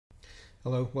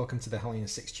Hello, welcome to the Halion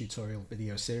 6 tutorial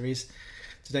video series.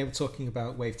 Today we're talking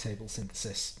about wavetable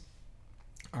synthesis,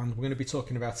 and we're going to be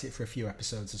talking about it for a few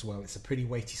episodes as well. It's a pretty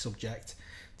weighty subject.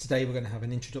 Today we're going to have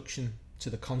an introduction to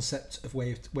the concept of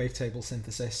wavetable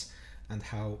synthesis and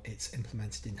how it's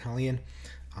implemented in Halion,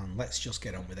 and let's just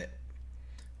get on with it.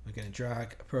 We're going to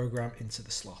drag a program into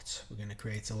the slot. We're going to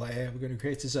create a layer, we're going to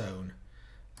create a zone,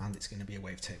 and it's going to be a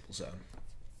wavetable zone.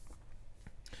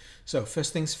 So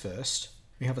first things first,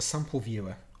 we have a sample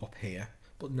viewer up here,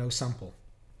 but no sample,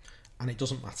 and it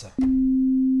doesn't matter.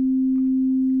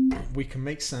 We can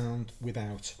make sound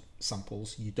without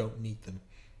samples, you don't need them.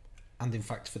 And in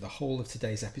fact, for the whole of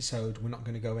today's episode, we're not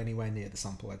going to go anywhere near the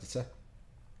sample editor.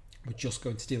 We're just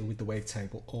going to deal with the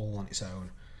wavetable all on its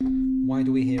own. Why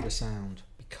do we hear a sound?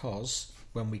 Because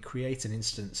when we create an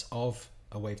instance of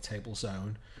a wavetable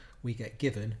zone, we get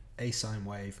given a sine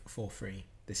wave for free.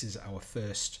 This is our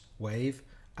first wave,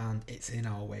 and it's in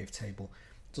our wavetable.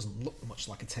 It doesn't look much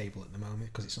like a table at the moment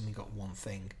because it's only got one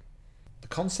thing. The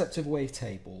concept of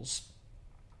wavetables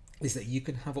is that you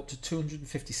can have up to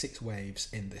 256 waves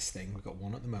in this thing. We've got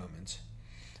one at the moment,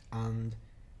 and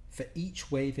for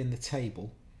each wave in the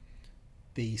table,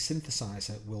 the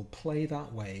synthesizer will play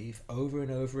that wave over and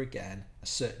over again a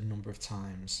certain number of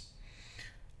times,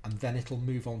 and then it'll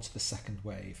move on to the second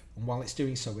wave, and while it's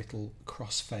doing so it'll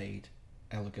crossfade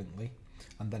elegantly,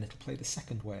 and then it'll play the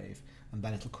second wave, and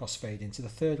then it'll crossfade into the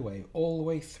third wave, all the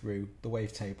way through the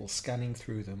wavetable, scanning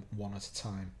through them one at a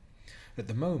time. At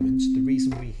the moment, the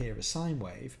reason we hear a sine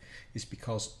wave is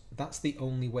because that's the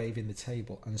only wave in the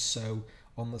table, and so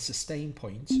on the sustain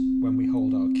point, when we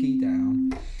hold our key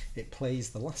down, it plays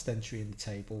the last entry in the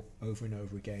table over and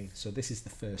over again. So this is the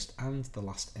first and the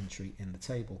last entry in the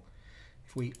table.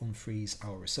 If we unfreeze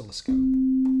our oscilloscope,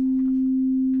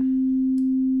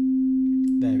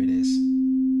 there it is.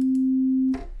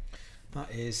 That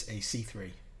is a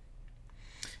C3.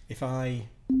 If I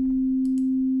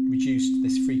reduced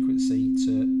this frequency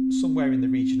to somewhere in the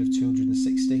region of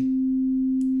 260,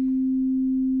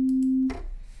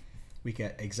 we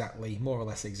get exactly, more or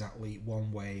less exactly,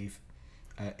 one wave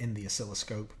in the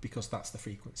oscilloscope, because that's the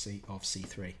frequency of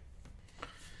C3.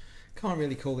 Can't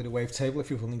really call it a wavetable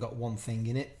if you've only got one thing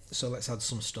in it, so let's add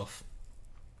some stuff.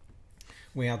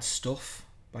 We add stuff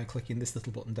by clicking this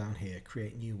little button down here,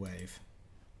 create new wave,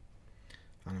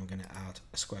 and I'm going to add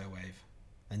a square wave.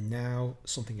 And now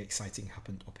something exciting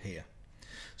happened up here.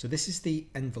 So this is the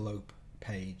envelope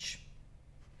page,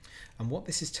 and what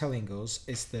this is telling us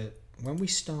is that when we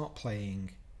start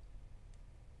playing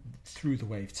through the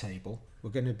wavetable, we're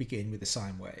going to begin with a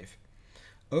sine wave.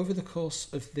 Over the course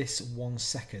of this 1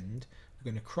 second,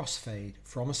 we're going to crossfade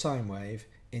from a sine wave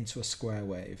into a square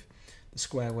wave. The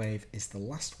square wave is the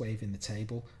last wave in the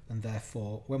table, and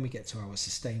therefore when we get to our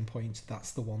sustain point,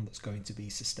 that's the one that's going to be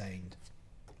sustained.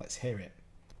 Let's hear it.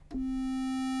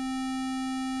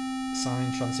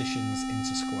 Sine transitions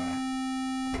into square.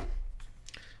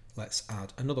 Let's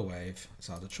add another wave. Let's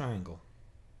add a triangle.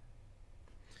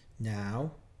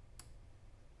 Now,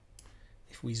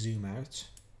 if we zoom out,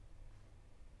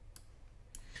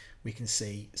 we can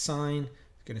see sine is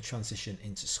going to transition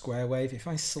into square wave. If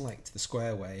I select the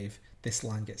square wave, this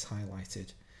line gets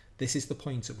highlighted. This is the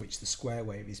point at which the square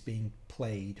wave is being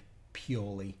played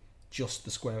purely, just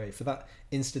the square wave. For that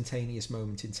instantaneous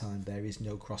moment in time, there is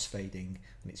no crossfading,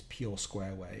 and it's pure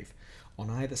square wave.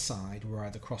 On either side, we're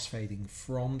either crossfading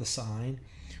from the sine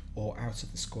or out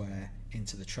of the square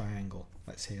into the triangle.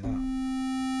 Let's hear that.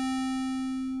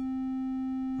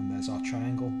 And there's our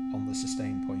triangle on the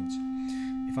sustain point.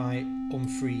 If I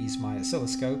unfreeze my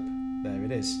oscilloscope, there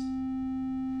it is.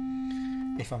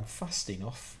 If I'm fast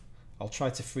enough, I'll try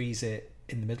to freeze it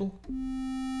in the middle.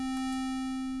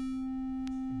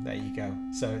 There you go.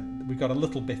 So we've got a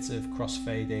little bit of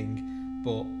crossfading,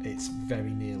 but it's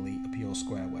very nearly a pure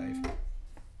square wave.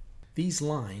 These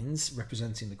lines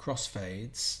representing the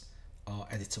crossfades are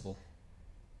editable.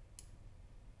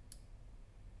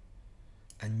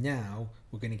 And now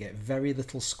we're going to get very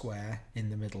little square in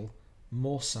the middle,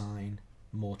 more sine,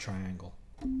 more triangle.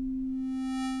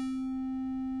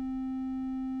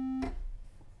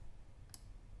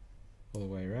 All the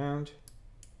way around.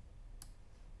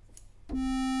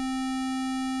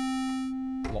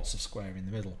 Lots of square in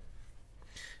the middle.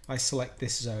 If I select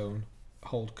this zone,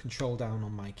 hold Control down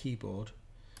on my keyboard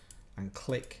and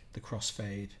click the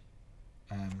crossfade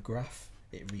graph,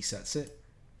 it resets it.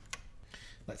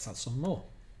 Let's add some more.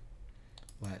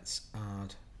 Let's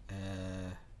add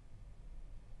a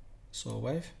saw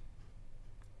wave.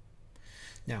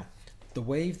 Now, the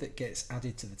wave that gets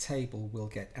added to the table will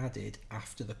get added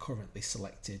after the currently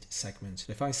selected segment.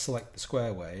 If I select the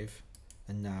square wave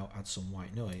and now add some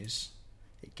white noise,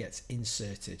 it gets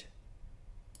inserted.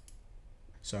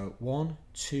 So 1,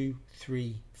 2,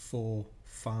 3, 4,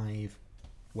 5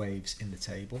 waves in the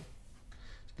table.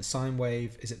 So the sine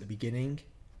wave is at the beginning.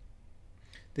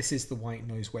 This is the white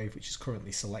noise wave which is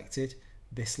currently selected.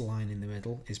 This line in the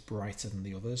middle is brighter than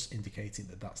the others, indicating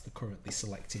that that's the currently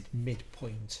selected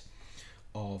midpoint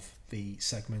of the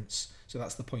segments. So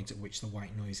that's the point at which the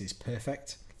white noise is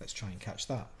perfect. Let's try and catch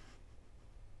that.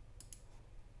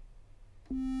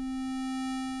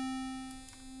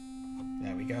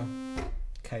 There we go.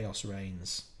 Chaos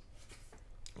reigns.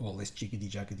 All this jiggedy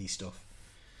jaggedy stuff.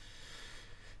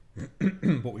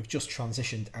 But we've just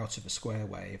transitioned out of a square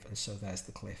wave, and so there's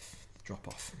the cliff, the drop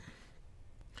off.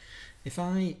 If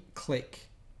I click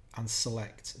and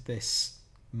select this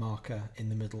marker in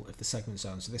the middle of the segment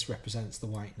zone, so this represents the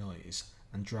white noise,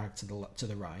 and drag to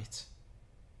the right,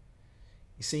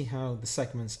 you see how the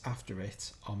segments after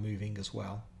it are moving as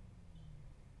well.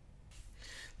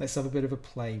 Let's have a bit of a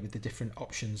play with the different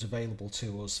options available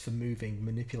to us for moving,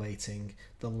 manipulating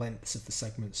the lengths of the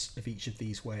segments of each of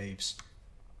these waves.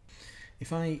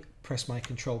 If I press my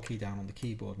control key down on the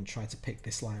keyboard and try to pick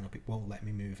this line up, it won't let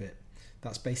me move it.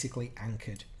 That's basically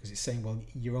anchored, because it's saying, well,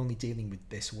 you're only dealing with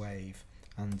this wave,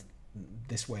 and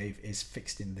this wave is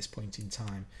fixed in this point in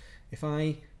time. If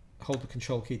I hold the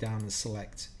control key down and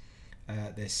select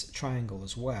this triangle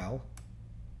as well,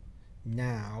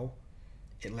 now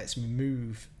it lets me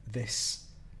move this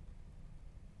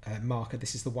marker.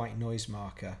 This is the white noise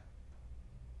marker,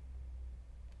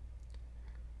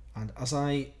 and as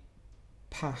I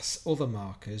pass other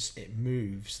markers, it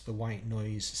moves the white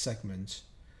noise segment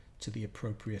to the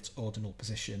appropriate ordinal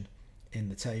position in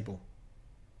the table.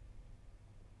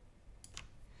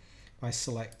 I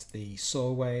select the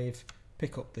saw wave,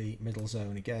 pick up the middle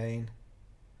zone again.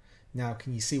 Now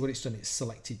can you see what it's done? It's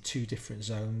selected two different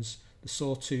zones. The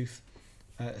sawtooth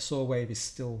saw wave is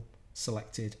still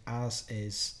selected, as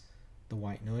is the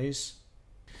white noise.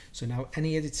 So now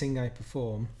any editing I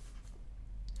perform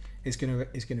is going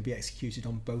to be executed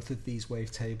on both of these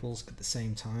wavetables at the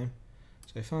same time.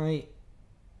 So if I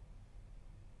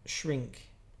shrink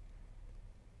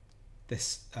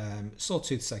this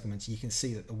sawtooth segment, you can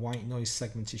see that the white noise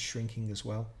segment is shrinking as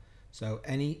well. So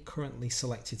any currently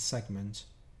selected segment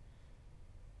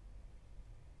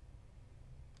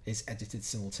is edited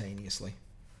simultaneously.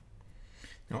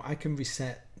 Now I can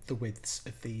reset the widths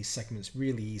of these segments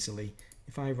really easily.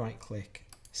 If I right click,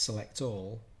 select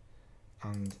all,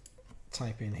 and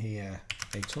type in here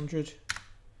 800,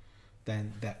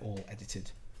 then they're all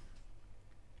edited.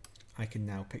 I can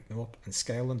now pick them up and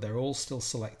scale them. They're all still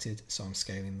selected, so I'm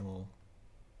scaling them all.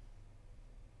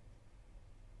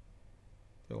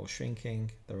 They're all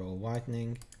shrinking, they're all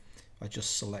widening. I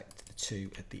just select the two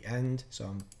at the end, so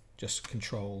I'm just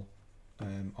control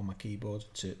on my keyboard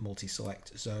to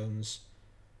multi-select zones.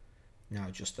 Now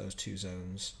just those two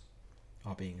zones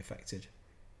are being affected.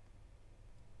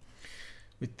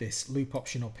 With this loop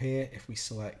option up here, if we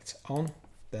select on,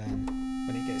 then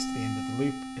when it gets to the end of the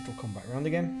loop, it'll come back around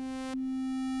again.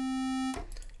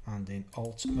 And in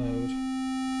alt mode,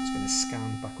 it's going to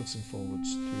scan backwards and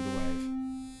forwards through the wave.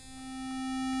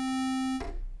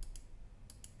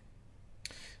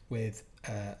 With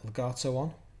legato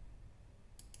on,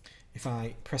 if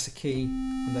I press a key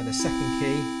and then a second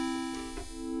key,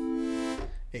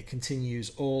 it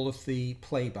continues all of the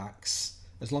playbacks.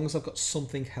 As long as I've got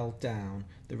something held down,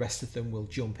 the rest of them will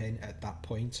jump in at that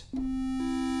point.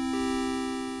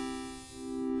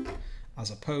 As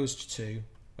opposed to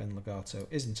when legato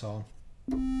isn't on,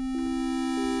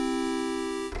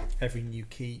 every new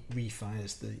key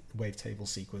refires the wavetable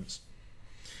sequence.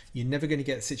 You're never going to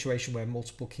get a situation where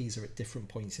multiple keys are at different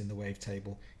points in the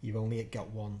wavetable. You've only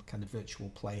got one kind of virtual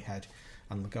playhead,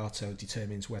 and legato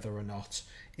determines whether or not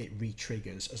it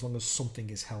re-triggers. As long as something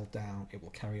is held down, it will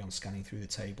carry on scanning through the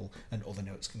table, and other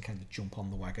notes can kind of jump on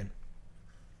the wagon.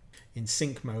 In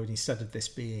sync mode, instead of this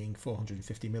being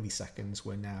 450 milliseconds,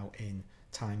 we're now in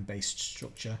time-based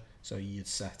structure, so you'd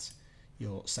set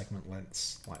your segment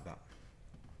lengths like that.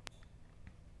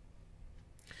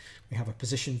 We have a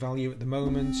position value at the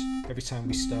moment. Every time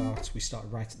we start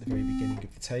right at the very beginning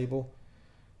of the table,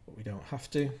 but we don't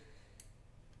have to.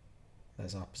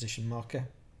 There's our position marker.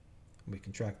 We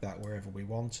can drag that wherever we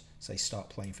want, say start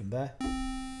playing from there,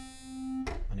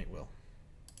 and it will.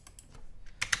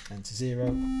 Enter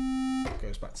 0, it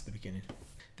goes back to the beginning.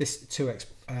 This 2x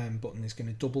button is going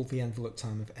to double the envelope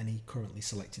time of any currently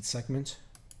selected segment.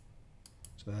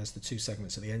 So there's the two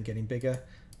segments at the end getting bigger,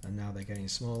 and now they're getting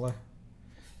smaller.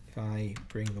 If I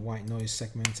bring the white noise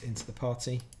segment into the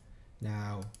party,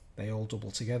 now they all double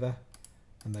together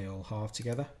and they all halve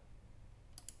together.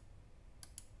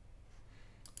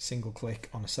 single click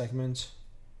on a segment,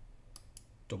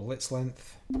 double its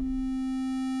length.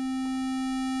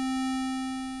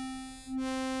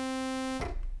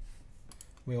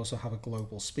 We also have a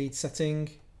global speed setting.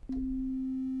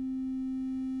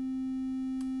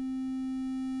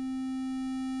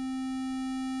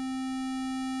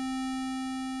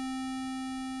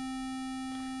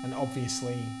 And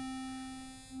obviously,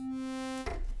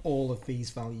 all of these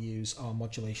values are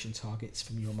modulation targets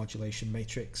from your modulation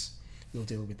matrix. We'll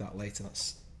deal with that later,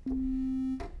 that's a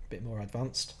bit more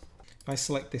advanced. If I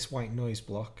select this white noise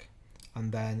block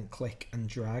and then click and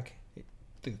drag,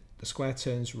 the square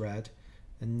turns red,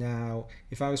 and now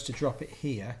if I was to drop it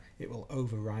here, it will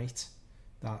overwrite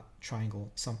that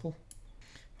triangle sample.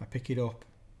 If I pick it up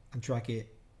and drag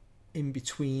it in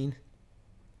between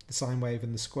the sine wave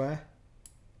and the square,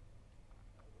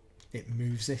 it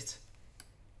moves it.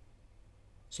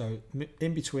 So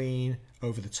in between,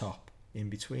 over the top, in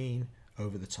between,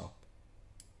 over the top.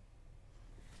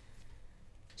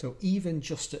 So even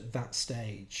just at that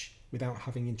stage, without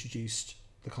having introduced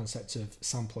the concept of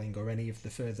sampling or any of the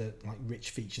further like rich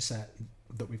feature set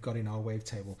that we've got in our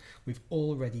wavetable, we've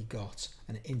already got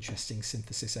an interesting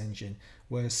synthesis engine.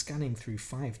 We're scanning through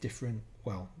 5 different,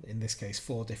 well, in this case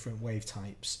 4 different wave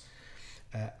types,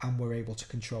 and we're able to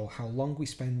control how long we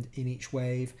spend in each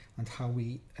wave and how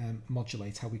we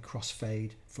modulate, how we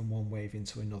crossfade from one wave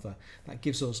into another. That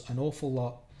gives us an awful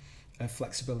lot of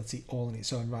flexibility all in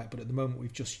its own right, but at the moment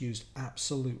we've just used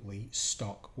absolutely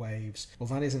stock waves. Well,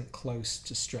 that isn't close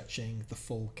to stretching the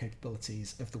full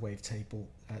capabilities of the Wavetable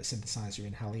synthesizer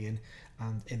in Halion,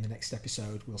 and in the next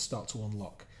episode we'll start to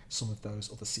unlock some of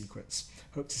those other secrets.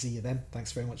 Hope to see you then.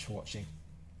 Thanks very much for watching.